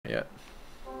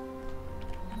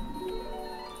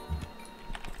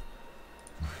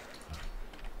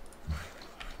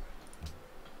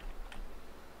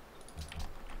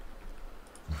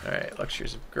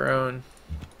Luxuries have grown.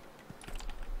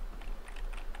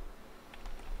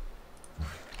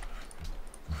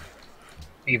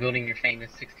 Are you building your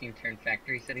famous 16-turn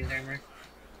factory city there, Mark?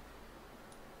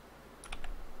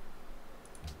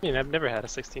 I mean, I've never had a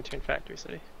 16-turn factory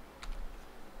city.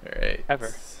 Alright.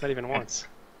 Ever. Not even once.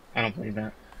 I don't believe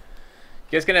that.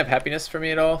 You guys gonna have happiness for me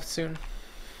at all soon? Am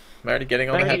I already getting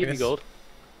all the I give you happiness? gold.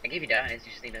 I gave you dyes,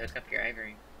 you just need to hook up your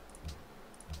ivory.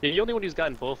 You're the only one who's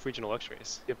gotten both regional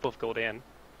luxuries. You have both gold and.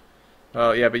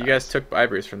 Oh yeah, but you guys took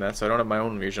ivories from that, so I don't have my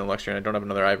own regional luxury, and I don't have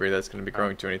another ivory that's going to be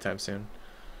growing to anytime soon.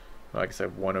 Well, I guess I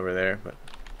have one over there, but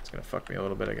it's going to fuck me a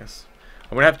little bit, I guess. I'm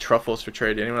going to have truffles for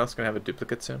trade. Anyone else going to have a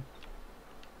duplicate soon?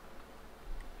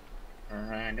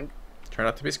 Nope. Try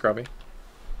not to be scrubby.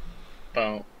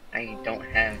 Well, I don't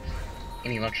have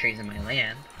any luxuries in my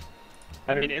land.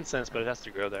 I mean incense, but it has to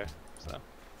grow there, so.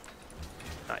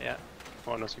 Not yet.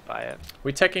 Or unless we buy it.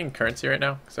 We teching currency right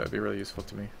now? Because that would be really useful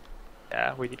to me.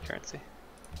 Yeah, we need currency.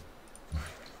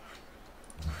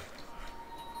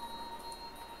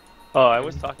 Oh, I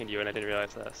was talking to you and I didn't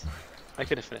realize this. I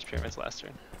could have finished pyramids last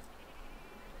turn.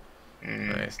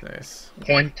 Nice, nice.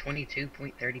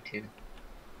 122.32.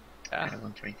 Yeah.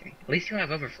 123. At least you have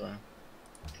overflow.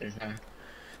 There's I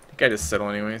think I just settle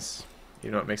anyways. You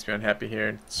know what makes me unhappy here?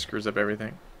 It screws up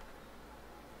everything.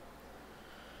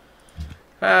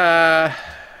 Yeah,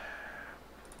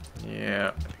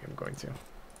 I think I'm going to.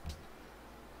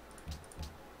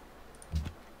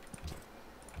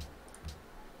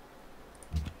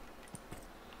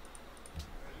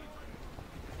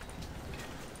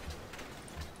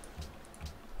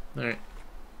 Alright.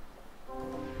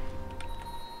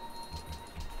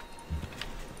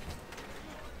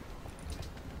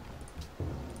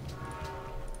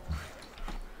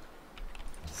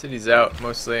 City's out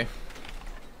mostly.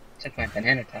 took my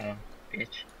banana tile,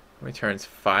 bitch. How many turns?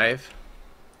 5?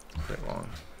 It's pretty long.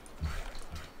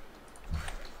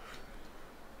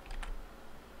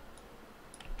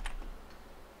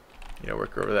 You know,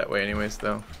 work over that way anyways,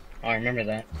 though. Oh, I remember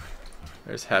that.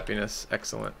 There's happiness,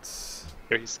 excellence.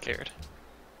 Very scared.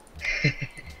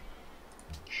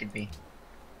 Should be.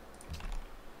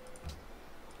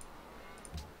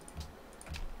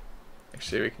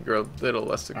 Actually, we can grow a little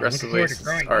less aggressively since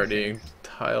it's already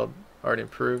tiled, already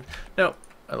improved. No,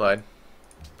 I lied.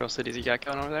 What cities you got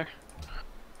going over there?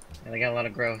 Yeah, they got a lot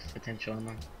of growth potential in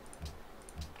them.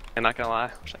 I'm not gonna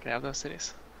lie, wish I could have those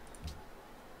cities.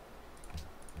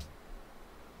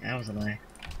 That was a lie.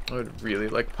 I would really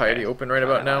like Piety open right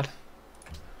about now.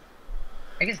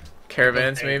 I guess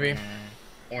Caravans, maybe?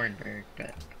 Orenburg, but...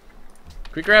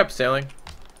 Can we grab sailing?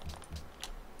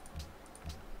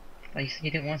 Oh, you said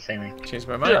you didn't want sailing. Changed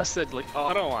my mind. Yeah, I said, like, oh,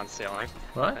 I don't want sailing.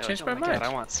 What? Changed my mind. God,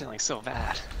 I want sailing so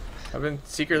bad. I've been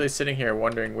secretly sitting here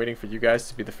wondering, waiting for you guys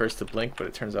to be the first to blink, but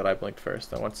it turns out I blinked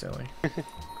first. I want sailing.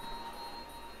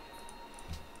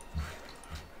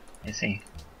 I see.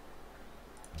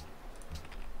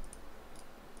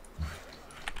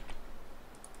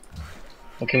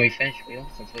 Well, can we finish wheel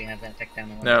since we have that tech down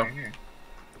the No. line? Or?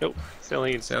 Nope,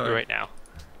 sailing is Sailing. right now.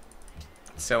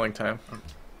 Sailing time.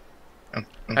 Oh,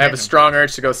 I have a strong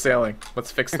urge to go sailing.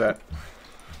 Let's fix that.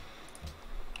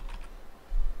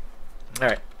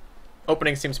 Alright.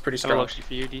 Opening seems pretty I have a strong. luxury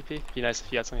for you, DP. It'd be nice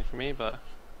if you had something for me, but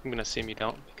I'm gonna assume you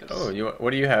don't because. Oh,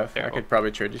 what do you have? I Terrible. could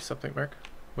probably trade you something, Mark.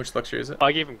 Which luxury is it? Oh,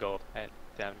 I gave him gold. I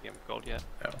haven't given him gold yet.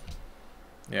 Oh.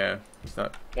 Yeah, he's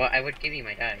not. Well, I would give you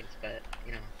my dice, but,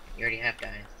 you know, you already have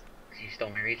dice. Because you stole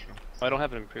my regional. Well, I don't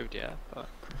have it improved yet, but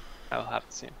I will have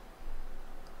it soon.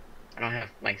 I don't have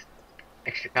my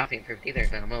extra copy improved either,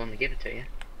 but I'm willing to give it to you.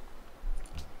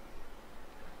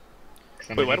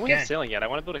 Wait, why don't we have sailing yet? I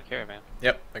want to build a caravan.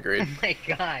 Yep, agreed. Oh my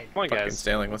god! Come on, Fucking guys.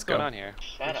 sailing, let's What's going go. on here?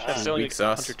 Shut I up. sailing Weak like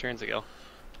sauce. 100 turns ago.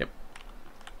 Yep.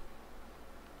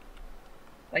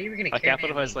 Thought you were gonna My caravan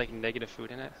capital has me. like negative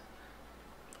food in it.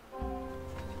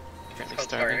 Currently Oh,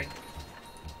 starving. sorry.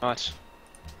 How much?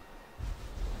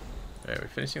 Alright, we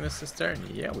finishing this turn?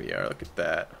 Yeah, we are. Look at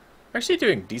that. We're actually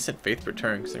doing decent faith per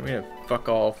turn, because we have fuck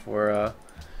all for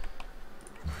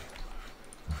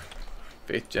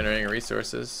faith generating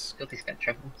resources. Filthy's got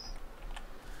troubles.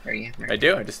 Are you? I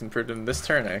do. I just improved them this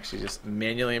turn. I actually just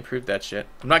manually improved that shit.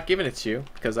 I'm not giving it to you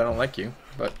because I don't like you,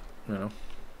 but you know.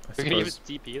 We're gonna give it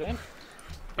to DP then?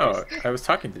 Oh, I was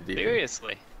talking to DP.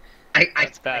 Seriously?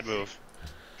 That's a bad move.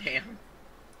 Damn.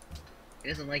 He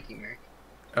doesn't like you, Merc.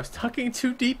 I was talking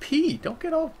to DP. Don't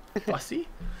get all fussy.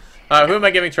 Who am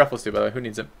I giving truffles to, by the way? Who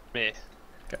needs them? Me.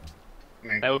 Okay.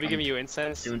 Merc, I will be I'm giving you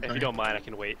incense. doing If fine. you don't mind, I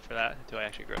can wait for that until I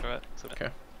actually grow to it. So Okay.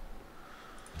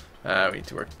 We need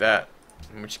to work that.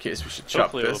 In which case, we should chop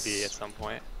hopefully this. it will be at some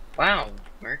point. Wow,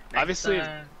 Merc. Nice, Obviously-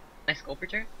 nice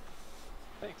sculpture.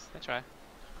 Thanks. I try.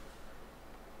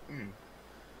 Hmm.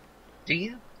 Do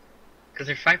you? Because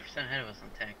they're 5% ahead of us on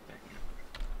tech, but you know.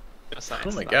 No science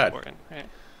Oh my is not God. important, right?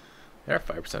 They're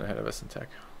 5% ahead of us in tech.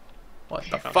 What the I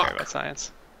don't care fuck? about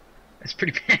science. That's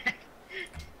pretty bad.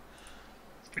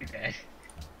 It's pretty bad.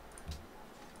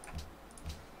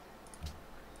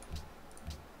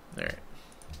 Alright.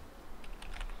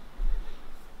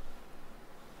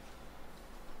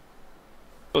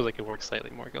 Suppose I could work slightly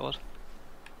more gold.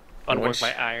 Unwork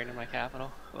my iron in my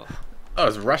capital. Ugh. Oh,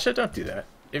 is Russia? Don't do that.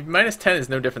 If -10 is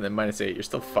no different than -8, you're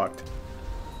still fucked.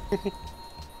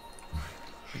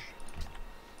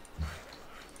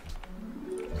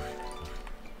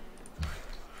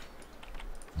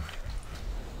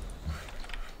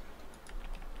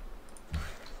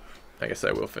 I guess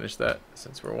I will finish that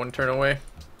since we're 1 turn away.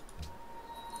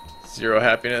 0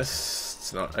 happiness.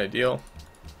 It's not ideal.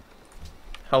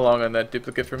 How long on that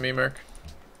duplicate for me, Murk?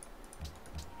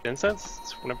 Incense?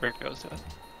 It's whenever it goes to it.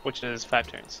 Which is 5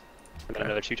 turns. And then Okay.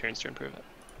 another 2 turns to improve it.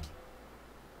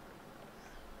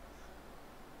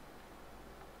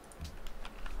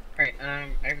 Alright, I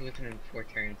have within 4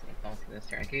 turns and a policy this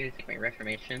turn. I could either take my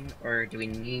Reformation, or do we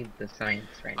need the science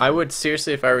right now? I would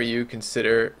seriously, if I were you,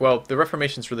 consider... Well, the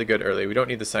Reformation's really good early. We don't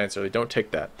need the science early. Don't take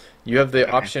that. You have the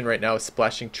Okay. option right now of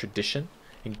splashing Tradition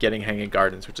and getting Hanging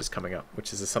Gardens, which is coming up,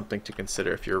 which is something to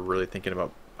consider if you're really thinking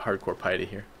about hardcore piety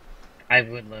here. I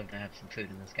would love to have some food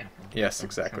in this capital. Yes, So,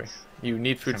 exactly. sounds- You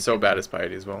need food sounds so good. bad as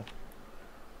piety as well.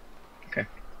 Okay.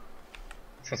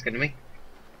 Sounds good to me.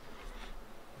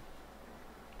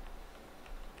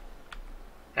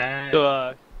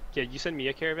 So, yeah, you send me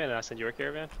a caravan and I send you a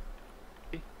caravan?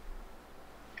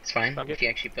 It's fine, sound good? if you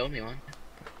actually build me one.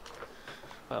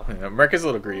 Well, Yeah, Merc is a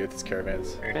little greedy with his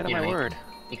caravans. Or, man of you my know, word.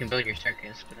 You can build your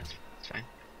circus, but that's fine.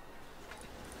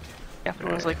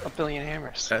 Capital is like 1 billion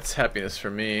hammers. That's happiness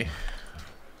for me.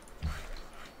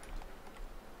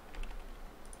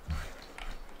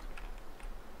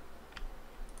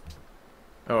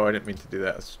 Oh, I didn't mean to do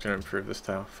that. I was trying to improve this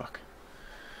tile. Fuck.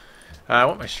 I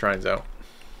want my shrines out.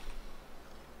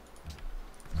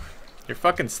 You're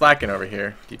fucking slacking over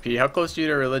here, DP. How close are you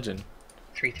to religion?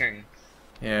 3 turns.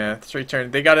 Yeah, 3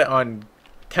 turns. They got it on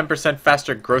 10%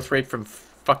 faster growth rate from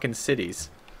fucking cities.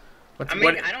 What's I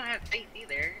mean, I don't have faith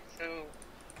either, so...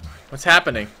 what's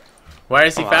happening? Why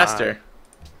is he Come faster?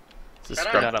 It's a Shut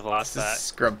scrub, up. I've lost this is that.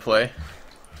 scrub play.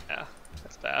 Yeah,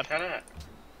 that's bad. Shut up.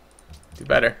 Do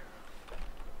better.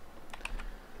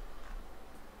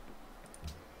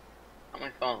 Not my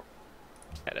fault.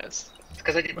 It is. It's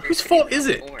because I did... Whose fault is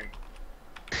it? before.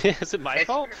 Is it my It's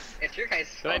fault? It's your guys'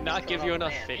 Did I fault. not What's give going you on,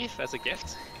 enough man? faith as a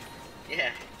gift?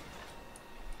 Yeah.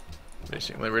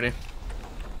 Finishing Liberty.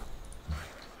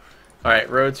 Alright,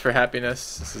 roads for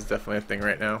happiness. This is definitely a thing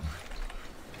right now.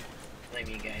 Blame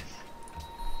you guys.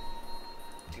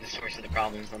 You're the source of the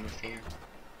problems on this team.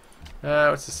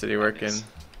 What's the city working? Happiness.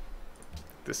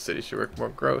 This city should work more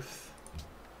growth.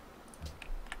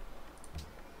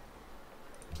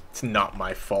 It's not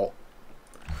my fault.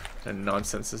 And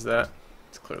nonsense is that?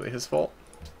 It's clearly his fault.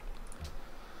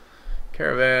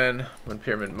 Caravan, 1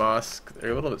 pyramid mosque.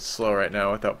 They're a little bit slow right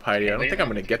now without piety. I don't think I'm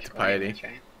gonna get to piety.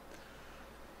 Right?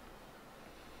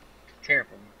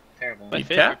 Terrible. Terrible. My Feed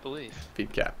favorite cap? belief.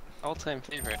 Feed cap. All-time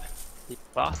favorite. You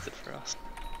lost it for us.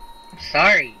 I'm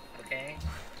sorry, okay?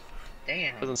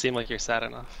 Damn. Doesn't seem like you're sad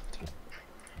enough.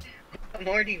 What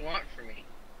more do you want from me?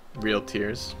 Real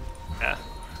tears. Yeah.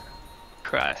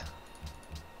 Cry.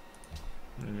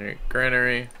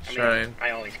 Granary, I mean, shrine.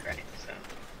 I always cry, so...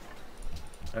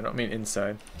 I don't mean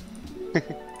inside.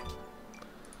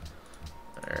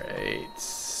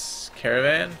 Alright.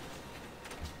 Caravan?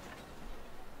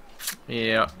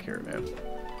 Yeah, caravan. You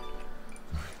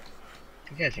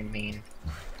guys are mean.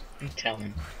 I'm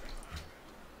telling.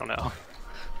 I don't know.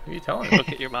 Who are you telling? Look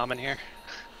at your mom in here.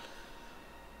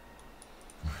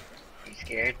 You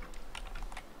scared?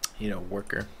 You know,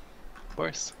 worker. Of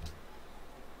course.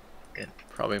 Good.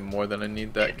 Probably more than I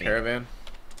need that Should be. caravan.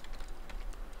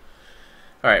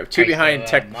 Alright, 2 Alright, behind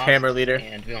so, tech mosques, hammer leader.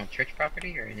 And we want church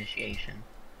property or initiation?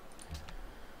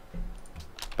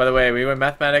 By the way, we went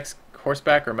mathematics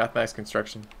horseback or mathematics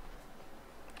construction?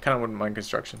 Kinda wouldn't mind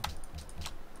construction.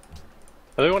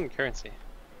 Oh, they want currency.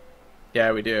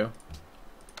 Yeah, we do.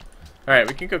 Alright,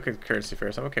 we can go currency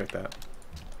first. I'm okay with that.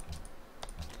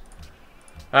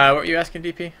 What were you asking,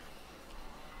 DP?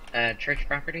 Church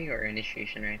property or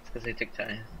initiation rights? Because they took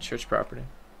time. Church property.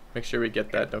 Make sure we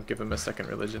get that. Don't give him a second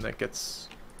religion that gets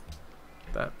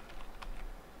that.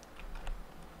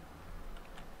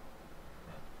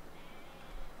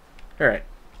 Alright.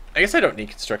 I guess I don't need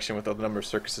construction with all the number of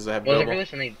circuses I have Well, the available.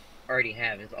 religion they already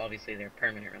have is obviously their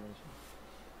permanent religion.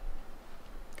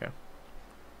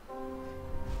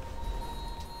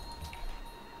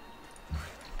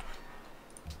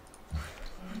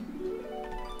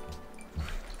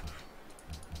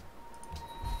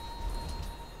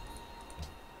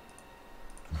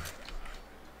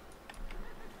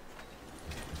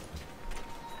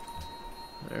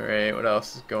 Alright, what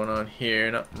else is going on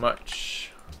here? Not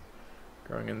much.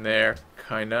 Growing in there,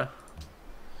 kinda.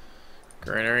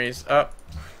 Granaries up.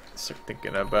 Start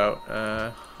thinking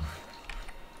about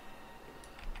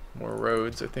more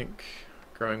roads, I think.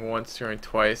 Growing once, growing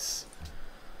twice.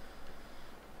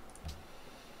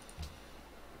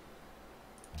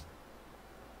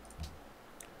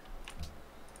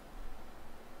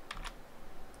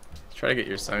 Try to get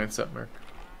your science up, Mark.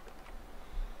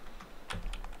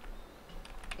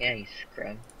 Yeah, you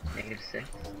scrub. -6.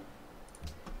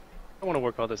 I want to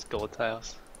work all this gold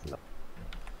tiles. No.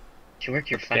 Should work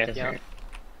your flat desert.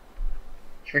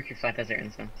 Should work your flat desert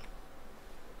instance.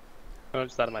 I'm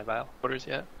just out of my vial orders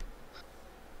yet.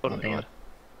 Totally damn. would.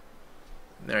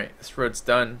 Alright, this road's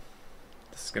done.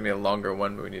 This is gonna be a longer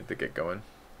one, but we need to get going.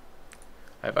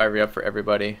 I have ivory up for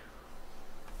everybody.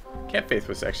 Camp Faith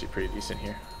was actually pretty decent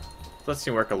here. Lets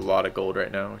me work a lot of gold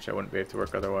right now, which I wouldn't be able to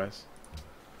work otherwise.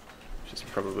 Which is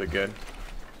probably good.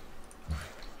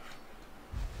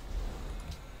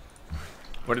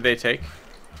 What did they take?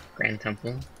 Grand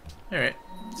Temple. Alright,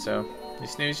 so you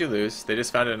snooze, you lose. They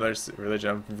just found another religion.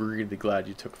 I'm really glad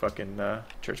you took fucking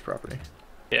church property.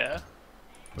 Yeah.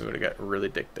 We would have got really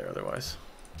dicked there otherwise.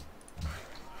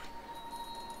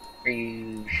 Are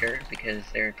you sure? Because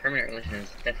their permanent religion is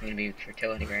definitely going to be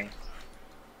fertility rites.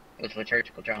 With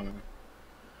liturgical drama.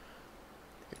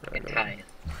 And tithe.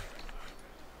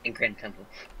 And Grand Temple.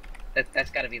 That's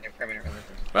got to be their permanent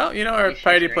religion. Well, you know, our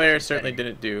piety player certainly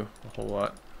didn't do a whole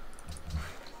lot.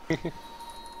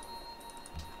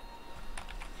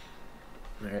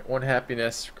 Alright, one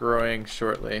happiness growing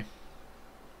shortly.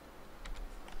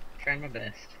 Trying my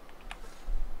best.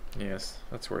 Yes,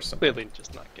 that's worth something. Clearly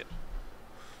just not good.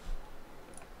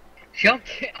 Don't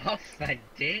get off my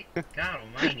dick! God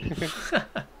almighty.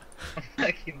 I'm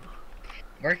fucking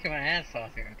working my ass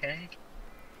off here, okay?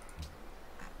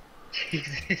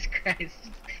 Jesus Christ.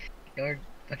 You're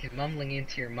fucking mumbling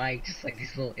into your mic just like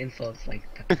these little insults like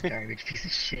fucking garbage piece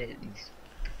of shit. These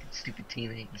fucking stupid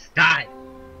teammates. Die!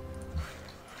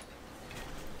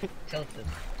 Tilted.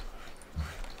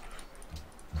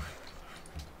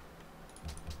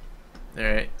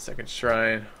 Alright, second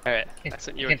shrine. Alright, I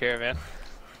sent you a caravan.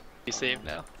 Be saved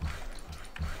now.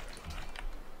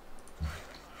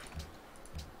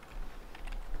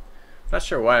 Not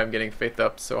sure why I'm getting faith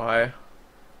up so high.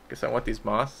 Guess I want these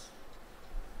moths.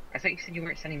 I thought you said you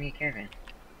weren't sending me a caravan.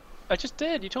 I just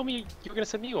did. You told me you were gonna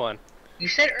send me one. You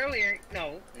said earlier,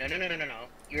 no.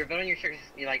 You were building your circuits,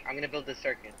 you're like, I'm gonna build the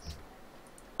circuits.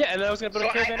 Yeah, and then I was gonna build a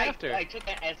caravan after. I took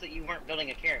that as that you weren't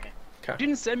building a caravan. Okay. You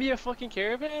didn't send me a fucking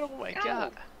caravan? Oh my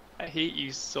god. I hate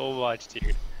you so much,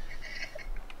 dude.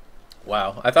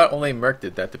 Wow, I thought only Murk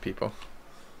did that to people.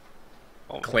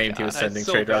 Oh my Claimed he god. was sending I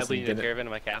so trade routes badly and need a didn't. caravan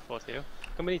in my capital too. Look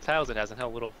how many tiles it has and how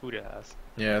little food it has.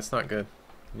 Yeah, it's not good.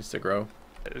 It needs to grow.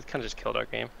 It kind of just killed our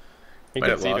game. You Might can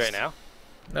have see it lost. right now.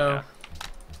 No. Yeah.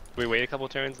 We wait a couple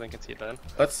turns and then can see it then.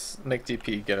 Let's make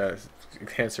DP get a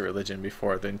cancer religion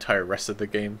before the entire rest of the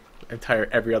game.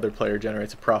 Every other player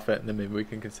generates a profit, and then maybe we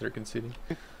can consider conceding.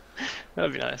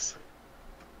 That'd be nice.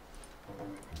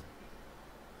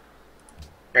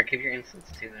 Or give your instance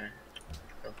to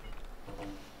Filthy.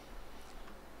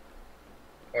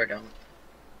 Or don't.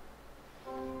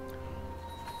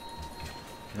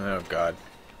 Oh god.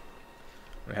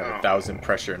 I'm gonna have 1,000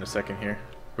 pressure in a second here.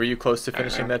 Were you close to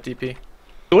finishing that DP?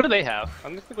 What do they have?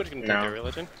 I'm just gonna take No. their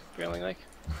religion. Feeling like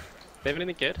they have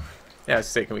anything good? Yeah, I was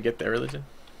saying, can we get their religion?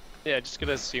 Yeah, just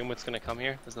gonna assume what's gonna come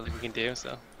here. There's nothing we can do,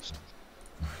 so just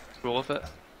roll with it.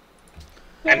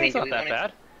 Yeah, I mean, it's do not we that wanna-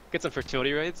 bad. Get some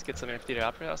fertility rates, get some amphitheater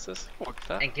opera houses. Work with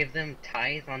that. And give them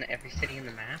tithe on every city in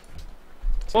the map?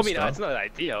 Well, I mean, Stop. it's not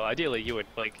ideal. Ideally, you would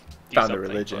like do Found a something,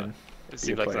 religion. but it Be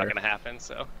seems a like it's not player. gonna happen.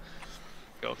 So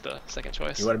go with the second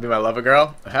choice. You want to be my lover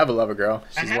girl? I have a lover girl.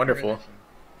 I She's have a wonderful. religion.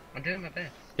 I'm doing my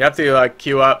best. You have to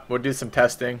queue up. We'll do some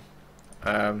testing.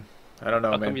 I don't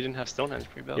know, How come man. you didn't have Stonehenge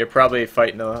pre-built? You're probably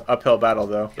fighting an uphill battle,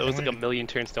 though. There was like a million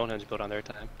turn Stonehenge built on their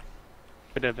time.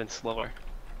 Could have been slower.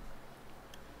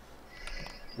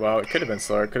 Well, it could have been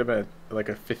slower. It could have been like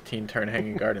a 15-turn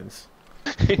Hanging Gardens.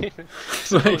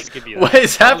 Supposed to be that. What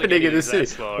is I don't think happening it in the is that city?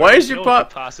 slow. Why is No your one could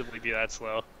pop? possibly be that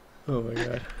slow? Oh my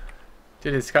god,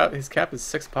 dude, his cap is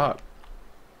 6 pop.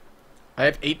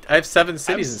 I have 7 cities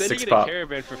I'm in 6 sending pop. a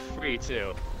caravan for free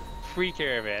too. Free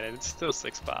caravan, and it's still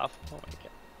 6 pop. Oh my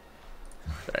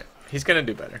god. Right. He's gonna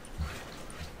do better.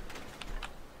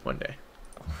 One day.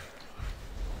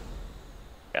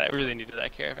 God, I really needed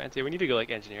that caravan too. We need to go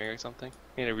like engineering or something.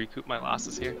 I need to recoup my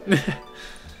losses here.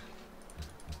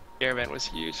 Caravan was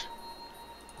huge.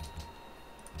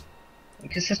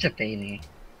 You're such a baby.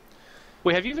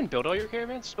 Wait, have you even built all your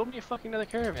caravans? Build me a fucking another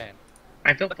caravan.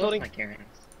 I built both building? my Karens.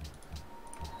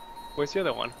 Where's the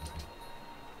other one?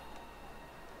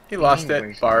 He lost mean, it.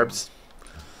 where's Barbs.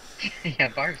 Yeah,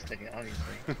 Barb's took it,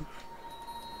 obviously.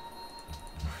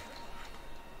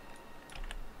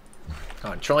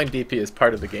 Oh, and trolling DP is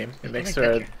part of the game. It makes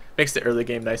the early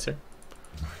game nicer.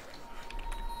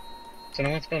 So no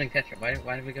one's building Petra.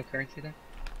 Why did we go currency then?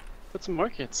 Put some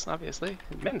markets, obviously.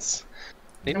 Mints.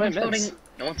 Need No my one's mints. building.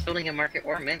 No one's building a market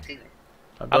or mint either.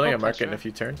 I'm building a build market in Petra. a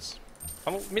few turns.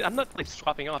 I mean, I'm not like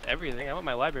swapping off everything. I want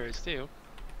my libraries too.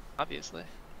 Obviously.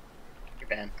 You're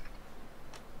bad.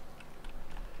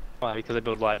 Why? Because I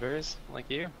build libraries like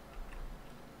you.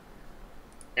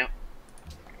 You're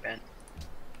bad.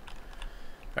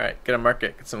 Alright, get a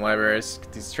market, get some libraries,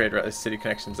 get these city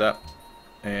connections up,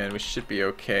 and we should be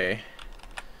okay.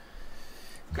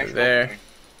 Go Nice there. turn.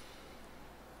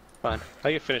 Fine.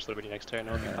 I can finish Liberty next turn.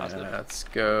 I'll be positive. Let's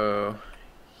go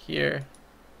here.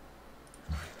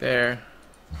 There.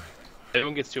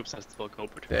 Everyone gets too obsessed about gold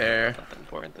per turn. There. It's not that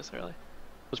important this early.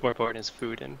 What's more important is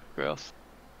food and growth.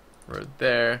 Road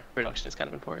there. Production is kind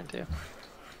of important too.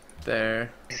 There.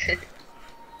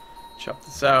 Chop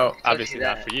this out. Obviously do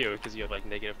not that. for you because you have like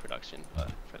negative production,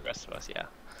 but for the rest of us, yeah.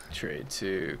 Trade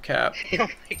to cap. Oh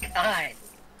my god.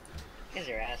 You guys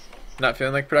are assholes. Not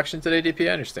feeling like production today, DP?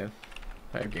 I understand.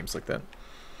 I have games like that.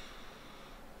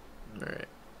 Alright.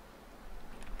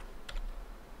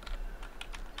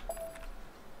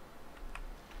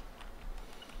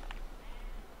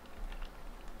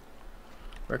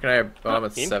 Where can I? Oh, I'm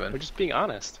at Ian, 7. We're just being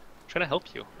honest. I'm trying to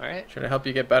help you, alright? Trying to help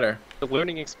you get better. The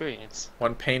learning experience.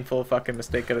 One painful fucking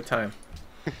mistake at a time.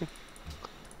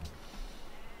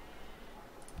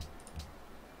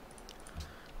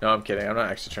 No, I'm kidding. I'm not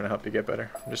actually trying to help you get better.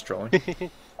 I'm just trolling.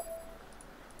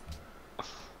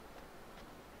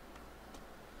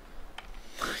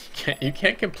 You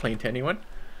can't complain to anyone.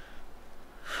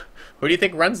 Who do you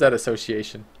think runs that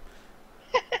association?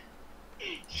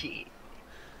 Shit.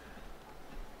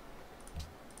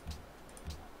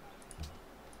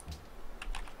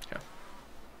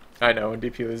 I know, when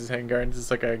DP loses Hanging Gardens,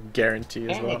 it's like a guarantee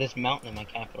as Apparently well. this mountain in my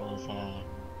capital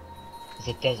is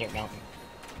a desert mountain.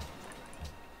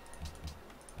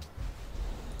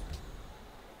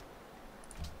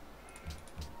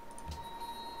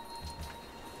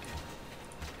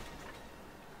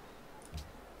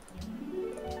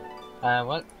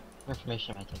 What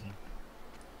information am I taking?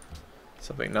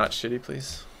 Something not shitty,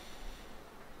 please.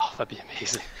 Oh, that'd be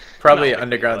amazing. Probably Not like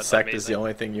Underground that's Sect is the amazing.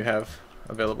 only thing you have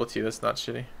available to you that's not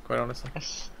shitty, quite honestly.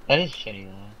 That is shitty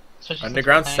though. Especially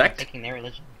Underground since we're planning on Sect? taking their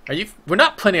religion. Are you? We're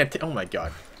not planning on. Oh my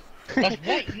god. That's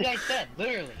what you guys said,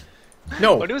 literally.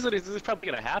 No, But this is probably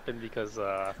gonna happen because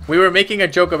we were making a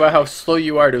joke about how slow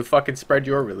you are to fucking spread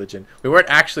your religion. We weren't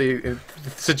actually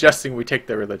suggesting we take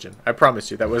their religion. I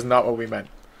promise you, that was not what we meant.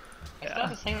 I still have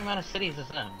the same amount of cities as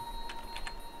them.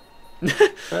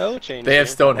 well, change. They have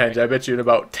here. Stonehenge. I bet you in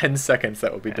about 10 seconds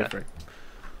that will be different.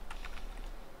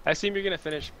 I assume you're gonna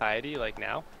finish Piety like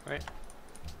now, right?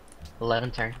 11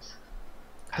 turns.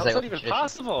 How's I that opened even tradition.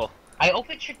 possible? I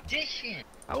opened tradition!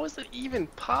 How is that even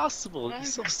possible? Oh You're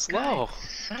so my slow. God,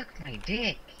 suck my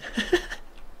dick.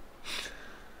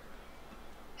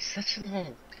 Such a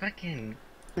little fucking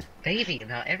baby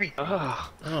about everything. Ugh.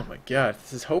 Oh my god,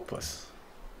 this is hopeless.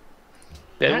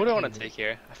 Yeah, what do I Fuck want to you. take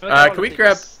here? I feel like I Can wanna we take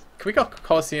grab? this- Can we go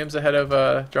Coliseums ahead of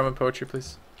drama and poetry,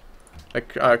 please?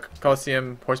 Like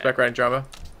Coliseum horseback riding drama.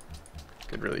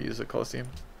 Could really use a Coliseum.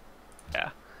 Yeah.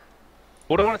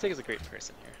 What do I want to take as a great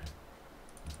person here?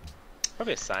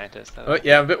 Probably a scientist. I don't Oh know.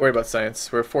 yeah, I'm a bit worried about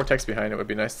science. We're 4 texts behind. It would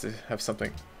be nice to have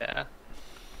something. Yeah.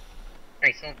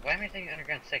 Alright, so why am I taking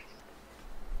Underground 6?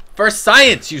 For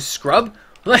science, you scrub!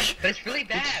 Like, But it's really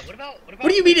bad. What about what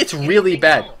do you mean it's really anything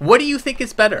bad? else? What do you think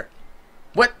is better?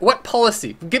 What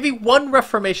policy? Give me one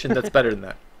reformation that's better than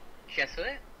that.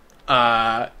 Jesuit?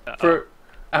 For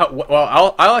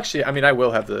well, I'll actually. I mean, I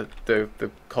will have the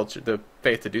culture, the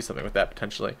faith to do something with that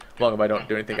potentially, as long as I don't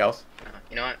do anything else.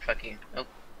 You know what? Fuck you. Nope.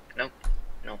 Nope.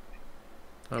 Nope.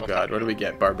 Oh god, what do we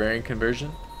get? Barbarian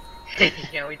conversion?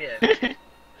 Yeah, we did.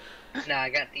 No, I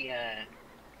got the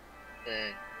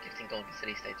 15 gold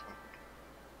city states one.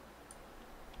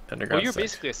 Underground Well, you're sect.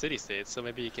 basically a city-state, so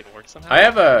maybe you can work somehow. I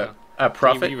have Yeah. a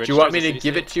prophet. Can you Do you want me register to as a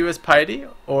give it city-state? to you as piety,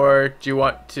 or do you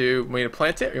want me to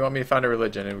plant it, or you want me to found a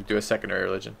religion and do a secondary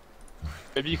religion?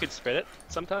 Maybe you could spread it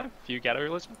sometime if you got a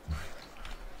religion.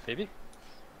 Maybe.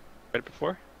 Read it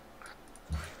before.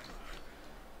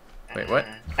 Wait, what?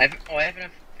 I have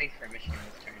enough faith for a mission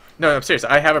this turn. No, I'm serious.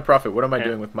 I have a prophet. What am I Yeah.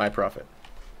 doing with my prophet?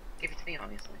 Give it to me,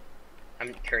 obviously.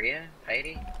 I'm Korea,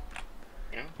 piety.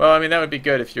 You know? Well, I mean that would be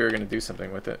good if you were going to do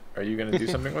something with it. Are you going to do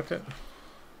something with it?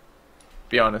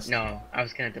 Be honest. No, I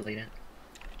was gonna delete it.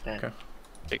 But, Okay.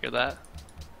 Figure that.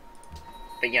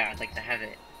 but yeah, I'd like to have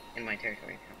it in my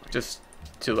territory. Just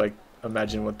to like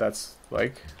imagine what that's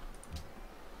like.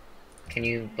 Can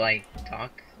you like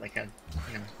talk like a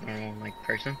normal like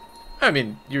person? I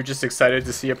mean, you're just excited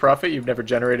to see a profit you've never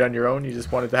generated on your own. You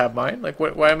just wanted to have mine. Like,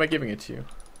 what? Why am I giving it to you?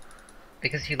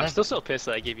 Because you I'm love still it. so pissed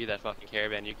that I gave you that fucking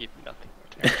caravan. You gave me nothing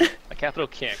in return. My capital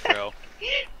can't grow.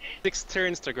 6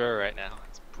 turns to grow right now.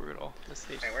 It's brutal. This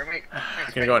stage. Alright, where am I?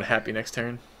 I'm gonna go on happy next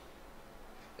turn.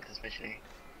 With this missionary.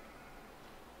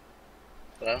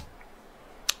 Hello?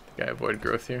 Think I avoid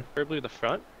growth here. Preferably the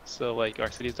front, so like our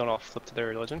cities don't all flip to their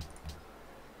religion.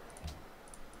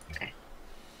 Okay.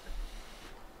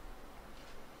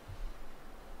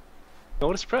 No,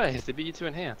 what a surprise! They beat you to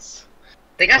enhance.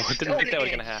 They got Oh, didn't stolen think that was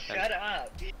again. gonna happen. Shut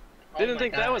up. Oh Didn't my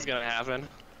think that God. was gonna happen.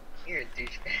 You're a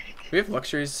douchebag. Do we have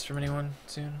luxuries from anyone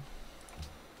soon?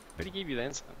 Who gave you the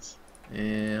incense?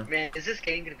 Yeah. Man, is this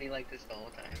game gonna be like this the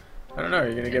whole time? I don't know. Are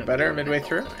you gonna get better midway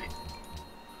through?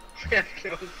 I have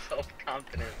no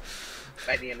self-confidence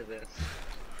by the end of this.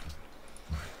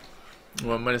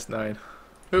 Well, -9.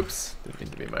 Oops. Didn't mean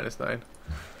to be -9.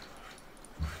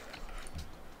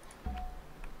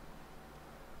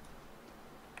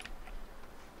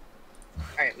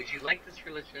 Alright, would you like this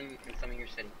religion in some of your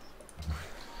cities?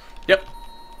 Yep.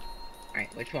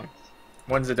 Alright, which ones?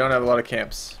 Ones that don't have a lot of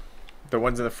camps. The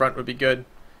ones in the front would be good.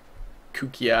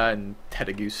 Kukia and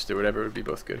Tedagust or whatever would be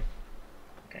both good.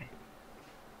 Okay.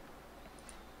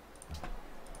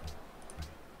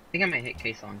 I think I might hit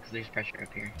Kaesong because there's pressure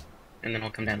up here. And then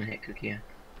I'll come down and hit Kukia.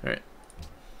 Alright.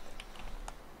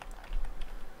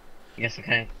 You got some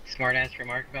kind of smart ass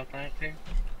remark about that too?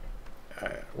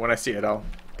 When I see it, I'll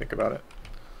think about it.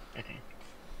 Okay.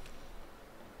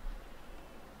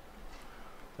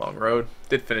 Long road.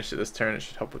 Did finish it this turn. It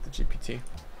should help with the GPT.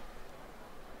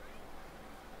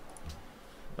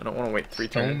 I don't want to wait 3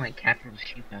 Stole turns. my capital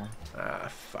sheep now. Ah,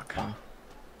 fuck. Oh.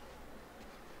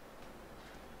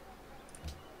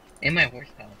 And my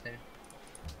horsepower too.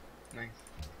 Nice.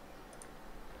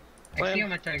 I Plan. see how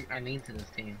much I mean to this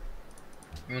team.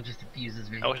 Everyone just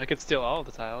abuses me. I wish I could steal all of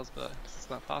the tiles, but it's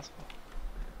not possible.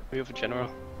 We have a general.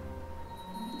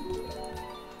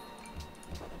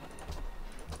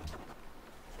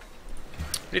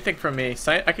 What do you think from me?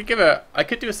 I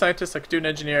could do a scientist, I could do an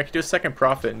engineer, I could do a second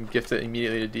prophet and gift it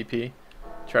immediately to DP.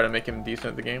 Try to make him decent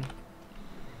at the game.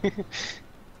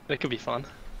 That could be fun.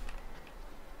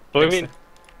 But I mean,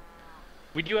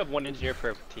 we do have 1 engineer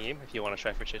per team if you want to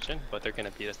try for Chichen, but they're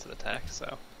gonna beat us to the tech,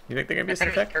 so. You think they're gonna beat us I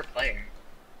in thought it was tech? per player.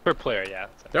 Per player, yeah.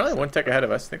 They're only 1 tech ahead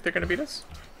of us. Think they're gonna beat us?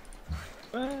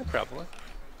 Probably.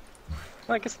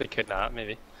 Well, I guess they could not,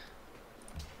 maybe.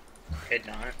 Could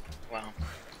not. Well,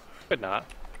 Could not.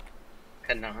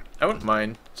 could not. I wouldn't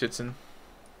mind Chitzen.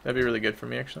 That'd be really good for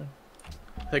me, actually.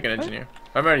 Take an engineer.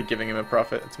 I'm already giving him a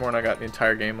profit. It's more than I got the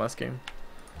entire game last game.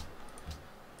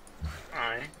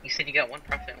 Alright. You said you got 1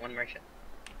 prophet and 1 merchant.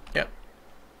 Yeah.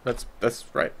 That's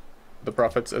right. The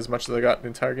profit's as much as I got the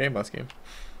entire game last game.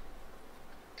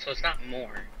 So it's not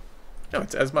more. No,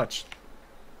 it's as much.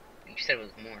 You said it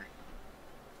was more.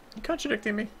 You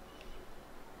contradicting me?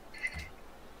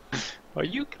 Are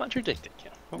you contradicting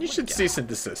him? Oh You my should God. cease and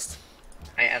desist.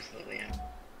 I absolutely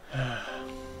am.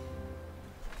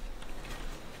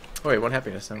 Wait, 1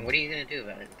 happiness now. And what are you gonna do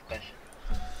about it? Is the question.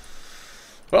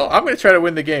 Well, I'm gonna try to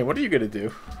win the game. What are you gonna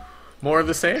do? More of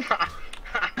the same? I'm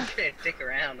gonna stick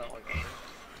around the whole game.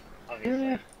 Obviously.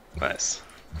 Yeah. Nice.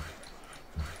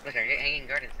 Look, I get hanging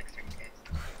gardens next turn,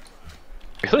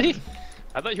 guys. Really?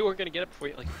 I thought you were gonna get it before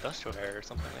you like industrial air or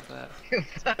something like that.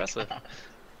 It's impressive.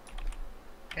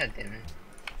 God damn it.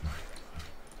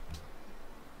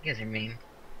 You guys are mean.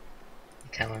 I'm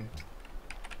telling.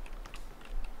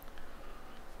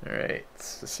 Alright,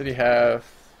 the city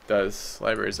does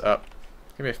libraries up.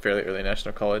 It's gonna be a fairly early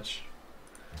national college.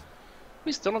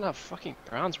 We still don't have fucking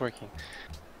bronze working.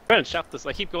 I'm trying to chop this.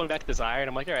 I keep going back to this iron.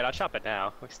 I'm like, alright, I'll chop it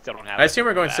now. We still don't have it. I assume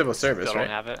we're going Yeah, civil we service, still right?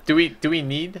 don't have it. Do we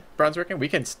need bronze working? We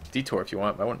can detour if you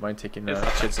want. I wouldn't mind taking It's not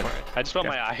that Chitzen. important. I just want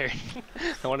Okay. my iron.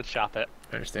 I want to chop it.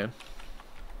 I understand.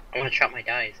 I wanna chop my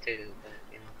dies too, but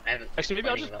you know, I haven't. Actually, maybe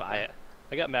I'll complaining just about buy that. it.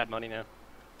 I got mad money now.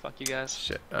 Fuck you guys.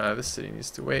 Shit, this city needs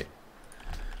to wait.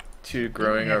 2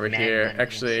 growing have over mad here. money.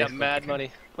 Actually, Got mad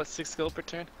money. Plus 6 skill per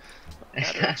turn.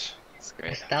 Mad rich. That's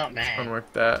great. Stop, man.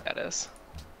 unwork that. That is.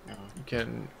 No. You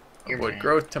can You're avoid mad.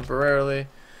 growth temporarily.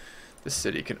 This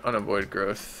city can unavoid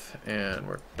growth and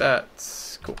work that.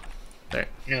 Cool. Alright.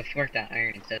 You know, if you work that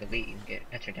iron instead of wheat, you can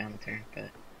get Petra down the turn, but...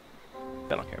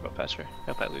 I don't care about Petra. I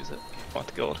hope I lose it. I want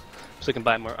the gold. So I can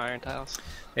buy more iron tiles.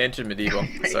 Ancient medieval.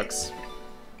 Sucks.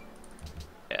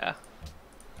 Yeah.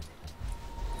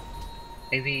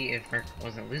 Maybe if Murk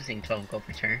wasn't losing 12 gold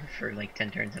per turn for like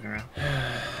 10 turns in a row.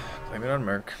 Blame it on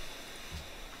Murk.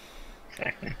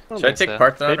 Exactly. Should I take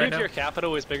Parthenon Maybe right if now? your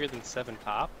capital was bigger than 7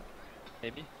 pop,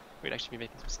 maybe we'd actually be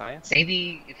making some science.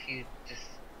 Maybe if you just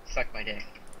suck my dick.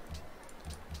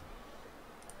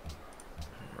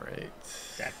 Right.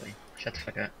 Exactly. Shut the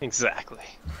fuck up. Exactly.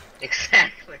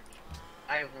 Exactly.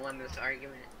 I have won this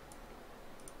argument.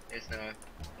 There's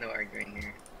no arguing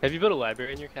here. Have you built a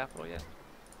library in your capital yet?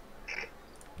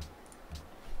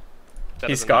 That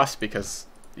He doesn't- scoffs because,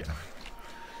 yeah.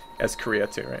 As Korea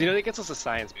too, right? You know, that gets us a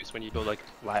science boost when you build like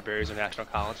libraries or national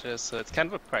colleges, so it's kind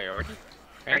of a priority.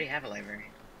 I already have a library.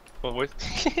 Well,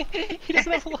 he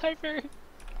doesn't have a library.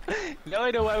 Now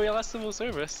I know why we lost civil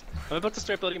service. I'm about to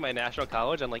start building my national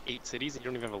college on like 8 cities, and you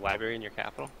don't even have a library in your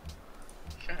capital.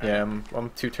 Shut up. Yeah, I'm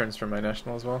 2 turns from my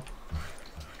national as well.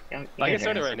 You I can guys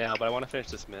start it are- right now, but I want to finish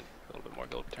this mint. A little bit more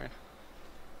gold per turn.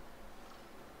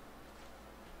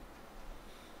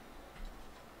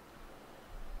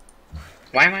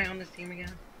 Why am I on this team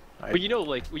again? But you know,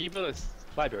 like when you build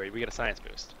a library, we get a science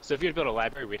boost. So if you had built a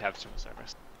library, we'd have civil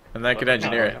service. And then I could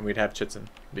engineer No. it, and we'd have Chitzen.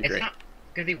 Be It's great. not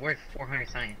gonna be worth 400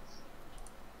 science.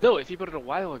 No, if you built it a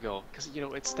while ago, because you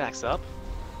know it stacks up.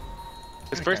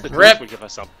 Because first the Rip. boost would give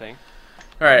us something.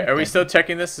 Alright, are we still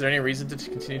checking this? Is there any reason to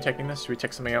continue checking this? Should we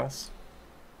check something else?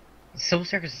 Civil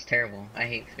service is terrible. I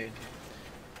hate food.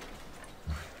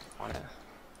 Wanna...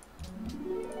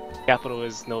 Capital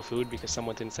is no food because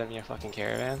someone didn't send me a fucking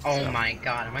caravan. Oh so- my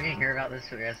god, am I gonna hear about this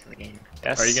for the rest of the game?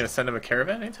 Yes. Are you gonna send him a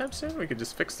caravan anytime soon? We could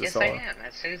just fix this Yes, all I up. am.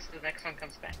 As soon as the next one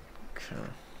comes back, Okay.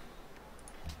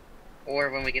 or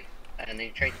when we get a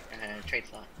new trade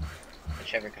slot,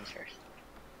 whichever comes first.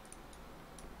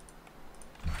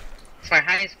 It's my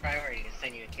highest priority to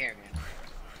send you a caravan.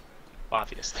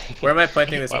 Obviously. Where am I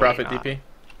planting this Why would profit, you not? DP?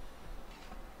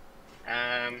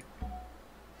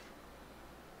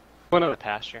 One on the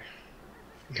pasture.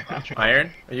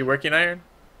 Iron? Are you working iron?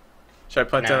 Should I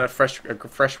plant No. down a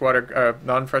freshwater,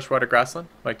 non-freshwater grassland?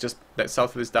 Like just that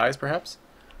south of his dies, perhaps?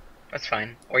 That's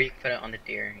fine. Or you can put it on the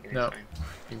deer. Either's No. fine. You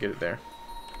can get it there.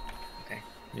 Okay.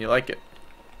 You like it.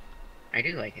 I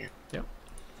do like it.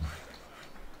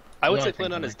 I would No, say thank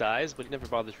plant you, on his Mike. dies, but he never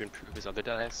bothered to improve his other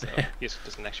dies, so he just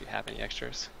doesn't actually have any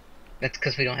extras. That's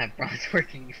because we don't have bronze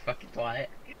working, you fucking twat.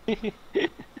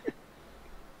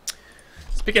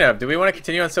 Speaking of, do we want to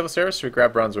continue on civil service or should we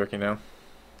grab bronze working now?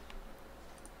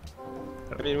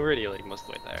 I mean, we're already like most of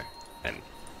the way there, and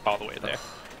all the way there.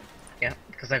 Yeah,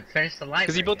 because I finished the library.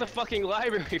 Because he built the guys. fucking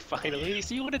library finally. You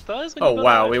see what it does? When you Oh build a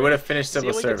wow, we library? would have finished See civil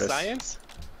how we get service. Science?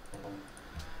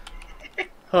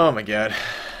 Oh my god.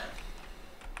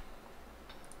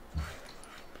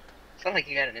 It's not like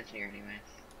you got an engineer anyways.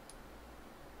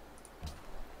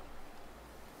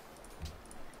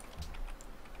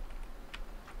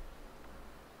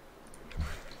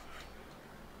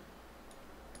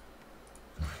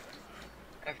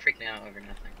 I'm freaking out over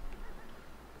nothing.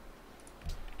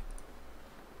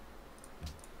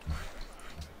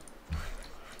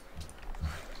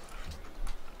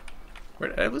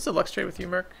 Was the Lux trade with you,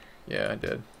 Mark? Yeah, I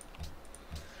did.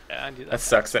 Yeah, I do that. That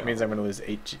sucks. That means I'm gonna lose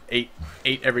eight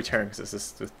every turn because it's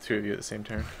just the 2 of you at the same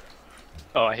turn.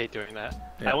 Oh, I hate doing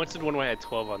that. Yeah. I once did one where I had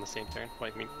 12 on the same turn.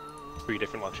 Like, I mean, 3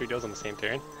 different luxury deals on the same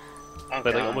turn. Oh But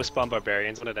like god. almost spawned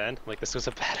barbarians when it end. Like, this was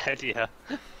a bad idea.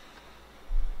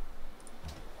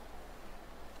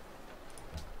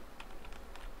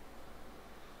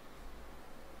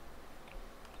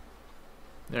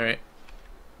 All right.